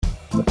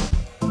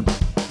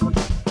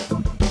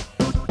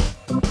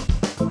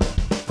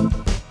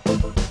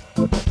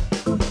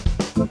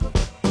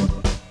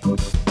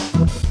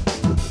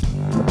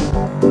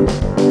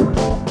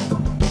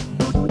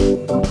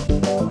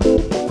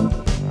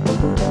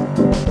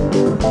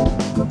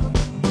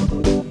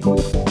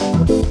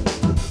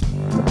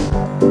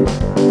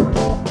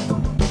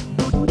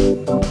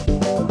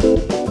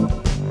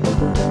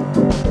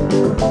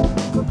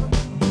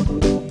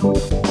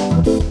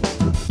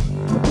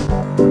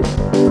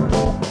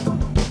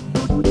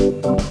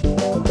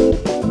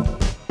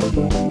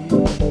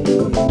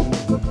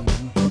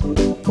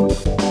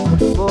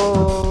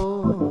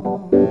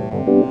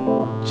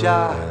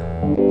Ya,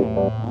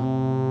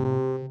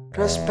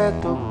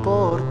 respeto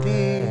por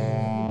ti,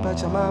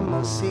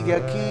 Pachamama sigue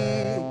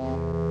aquí,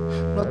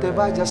 no te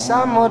vayas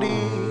a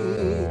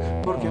morir,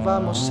 porque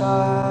vamos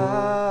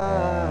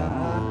a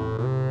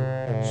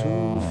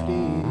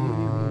sufrir.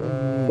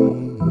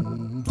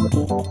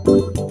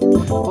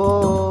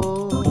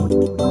 Oh,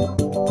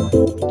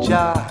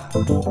 ya,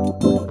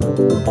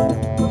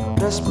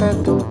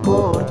 respeto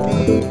por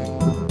ti,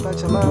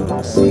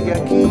 Pachamama sigue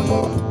aquí,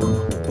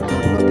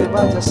 no te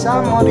vayas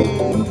a morir,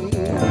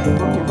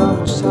 porque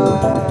vamos a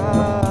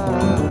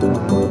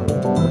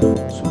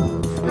sufrir.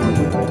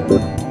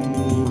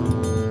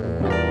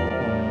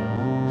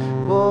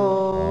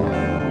 Oh,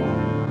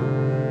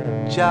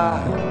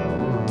 ya.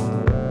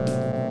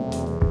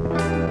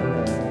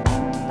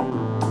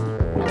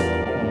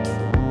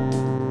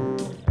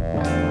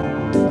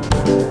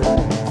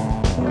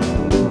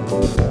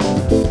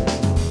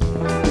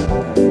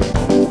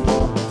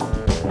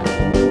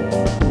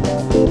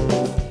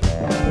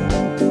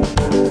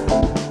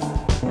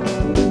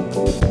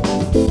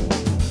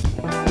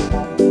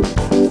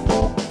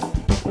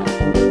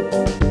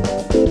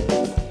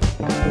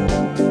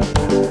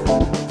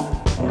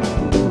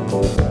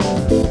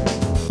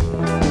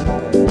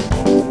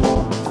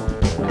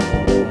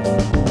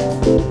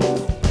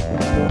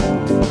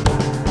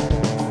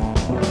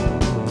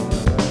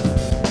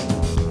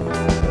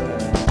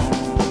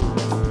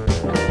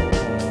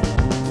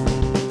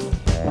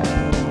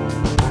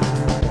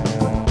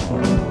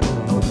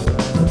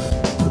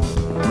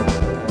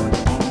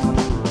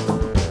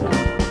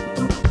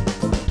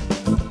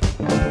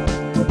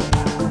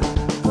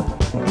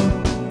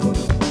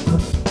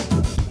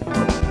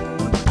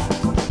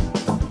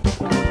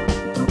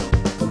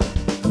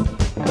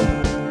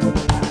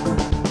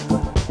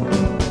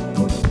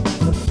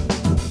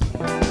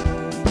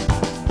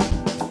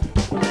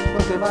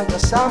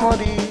 Vayas a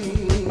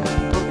morir,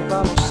 porque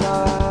vamos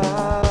a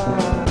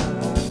sufrir.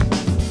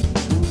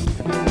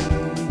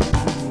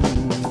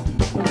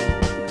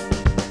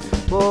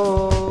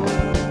 Oh,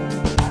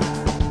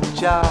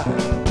 ya.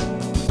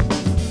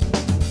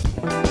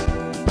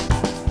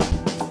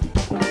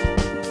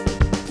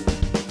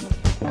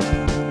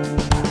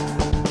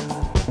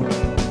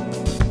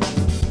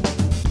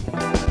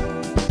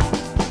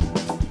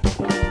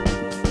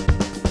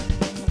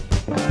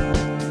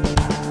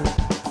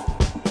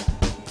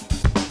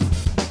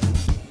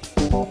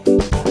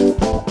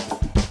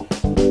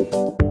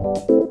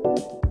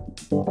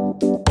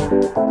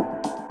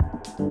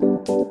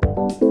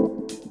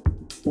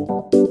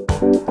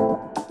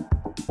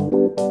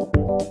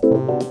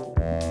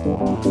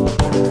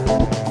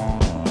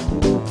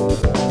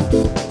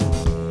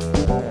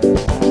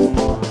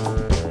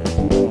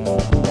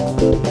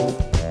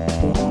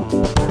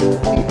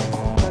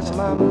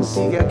 Pachamama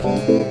sigue aquí,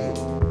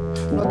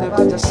 no te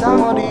vayas a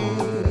morir,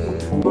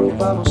 porque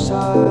vamos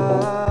a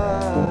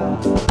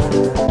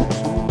sufrir.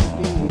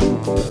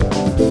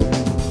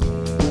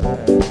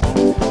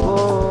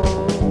 Oh,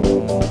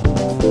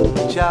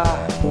 ya.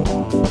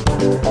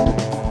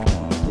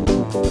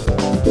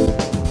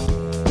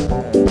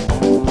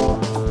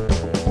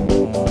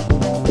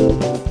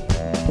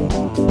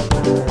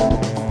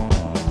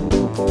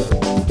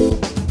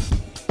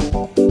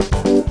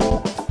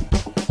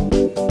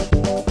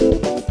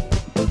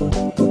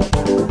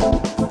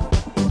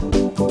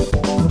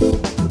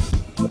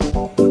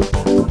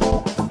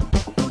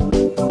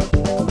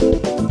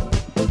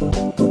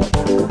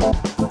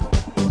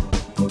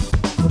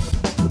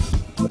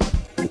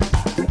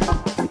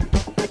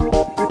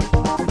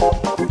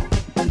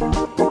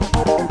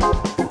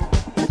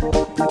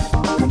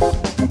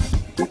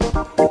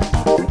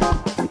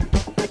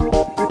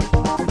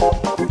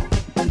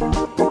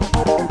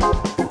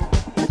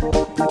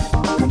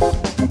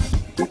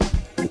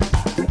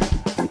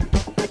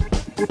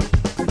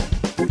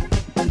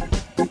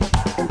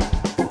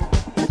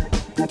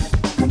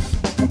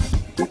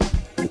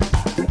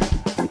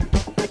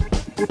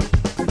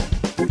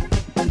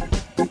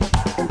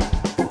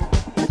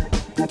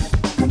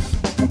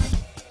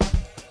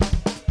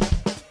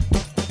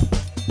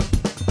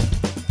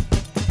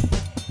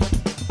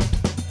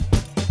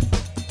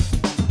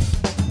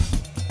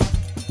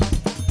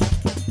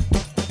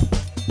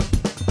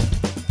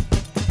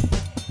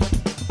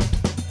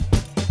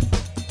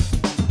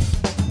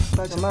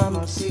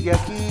 Pachamama sigue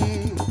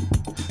aquí,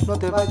 no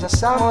te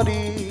vayas a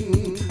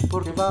morir,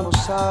 porque vamos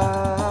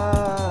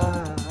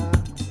a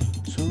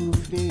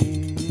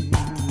sufrir.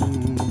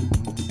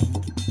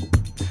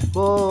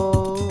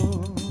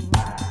 Oh,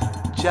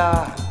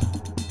 ya.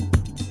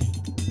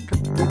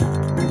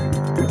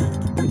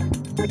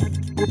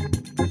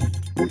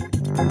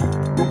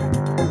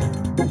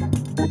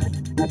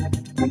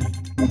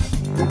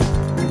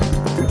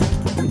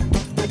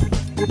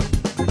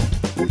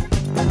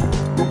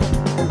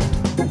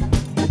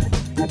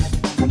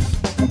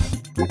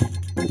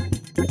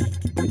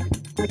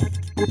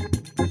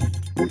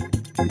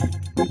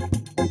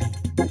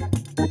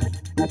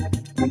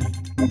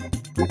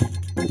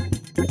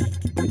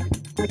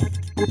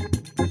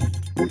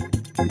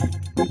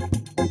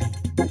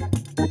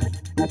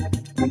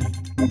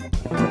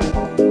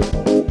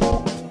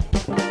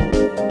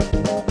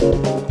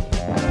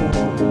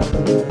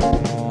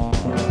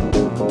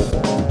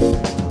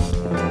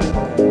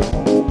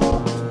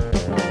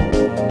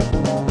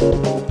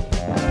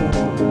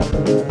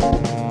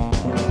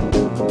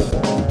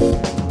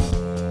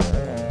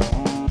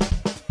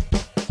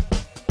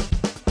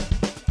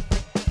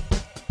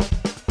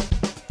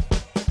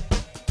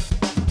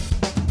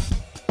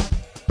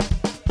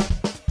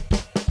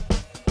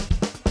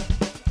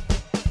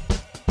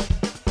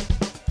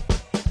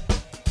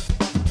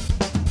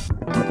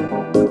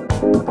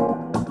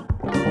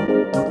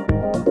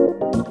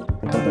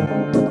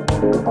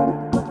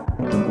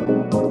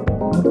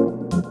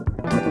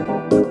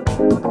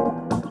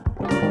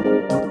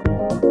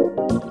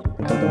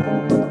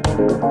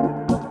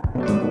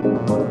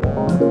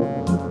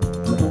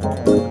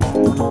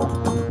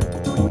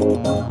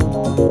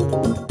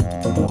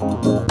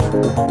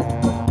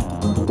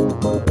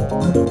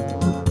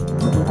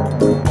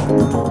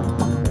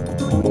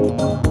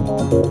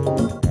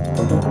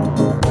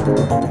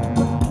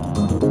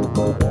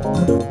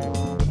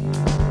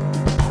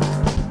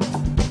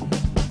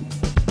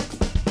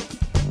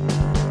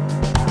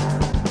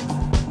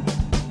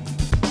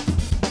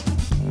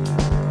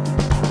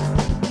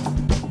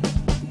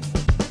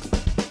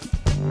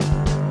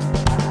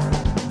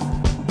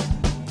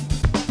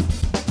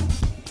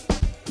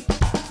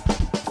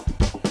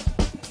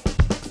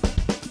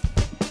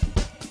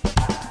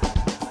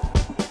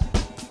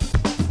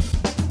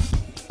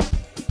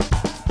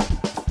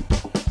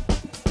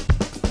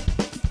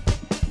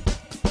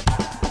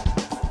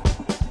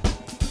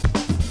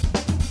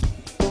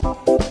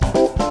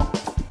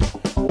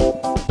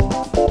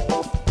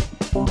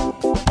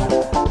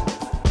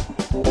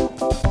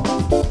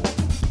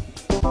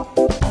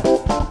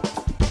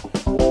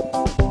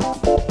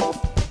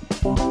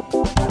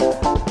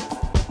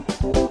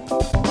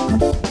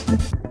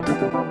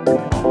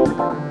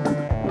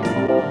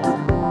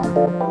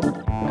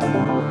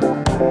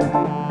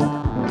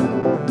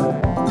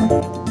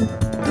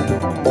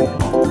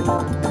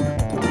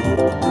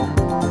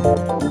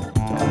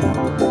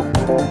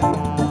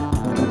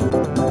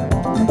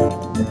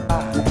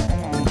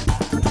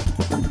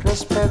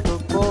 Respeto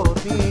por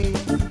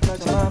ti, la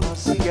llama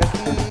sigue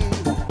aquí.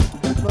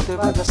 No te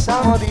vayas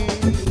a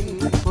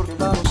morir, porque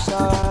vamos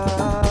a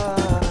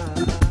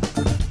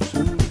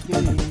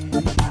sufrir.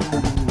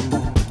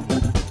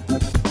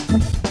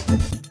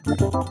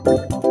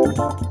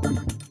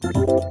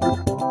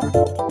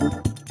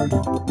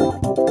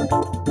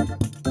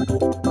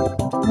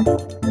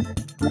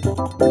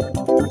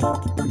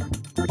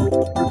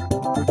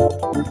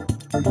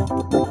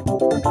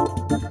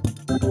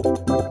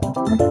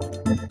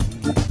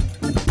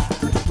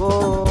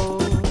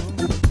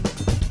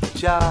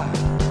 Ya,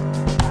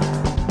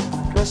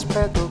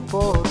 respeto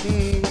por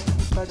ti,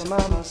 la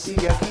llamada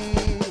sigue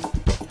aquí.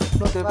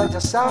 No te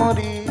vayas a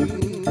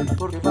morir,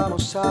 porque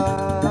vamos a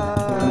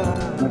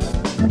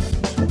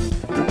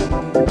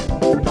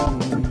sufrir.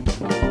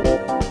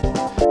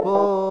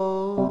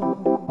 Oh,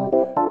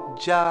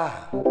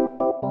 ya,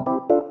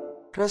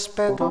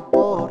 respeto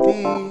por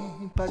ti,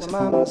 la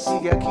llamada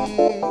sigue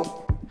aquí.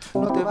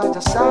 No te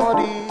vayas a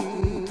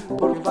morir,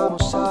 porque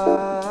vamos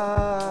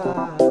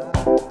a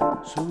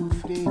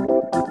sufrir.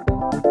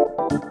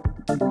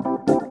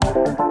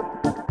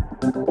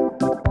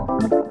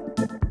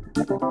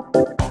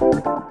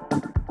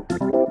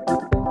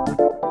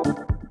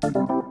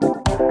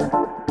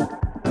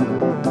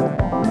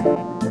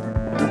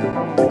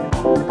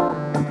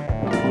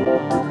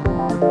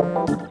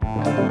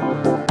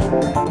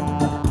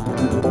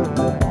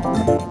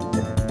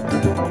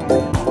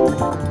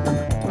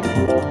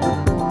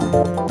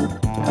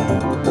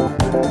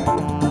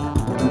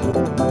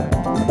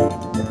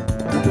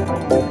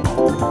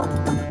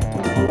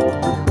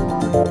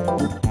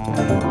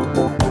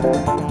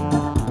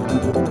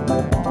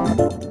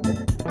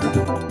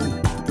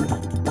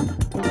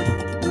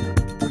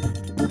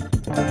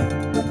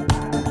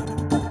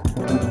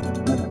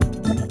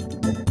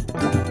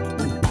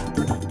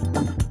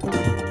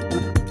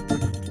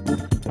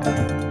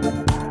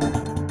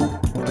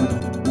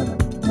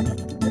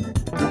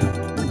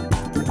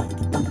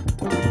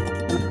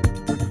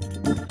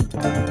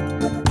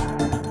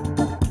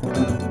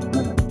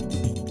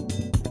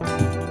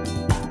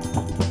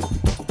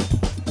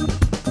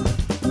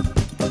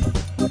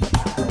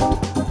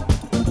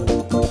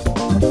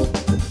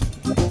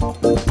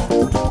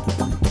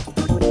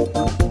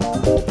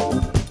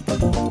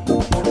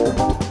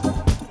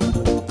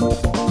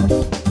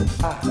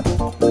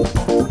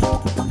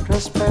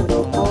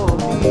 Respeto por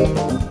ti,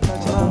 la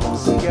llama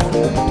sigue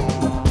aquí.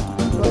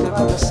 No te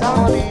vayas a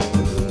morir,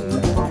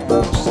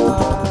 vamos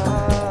a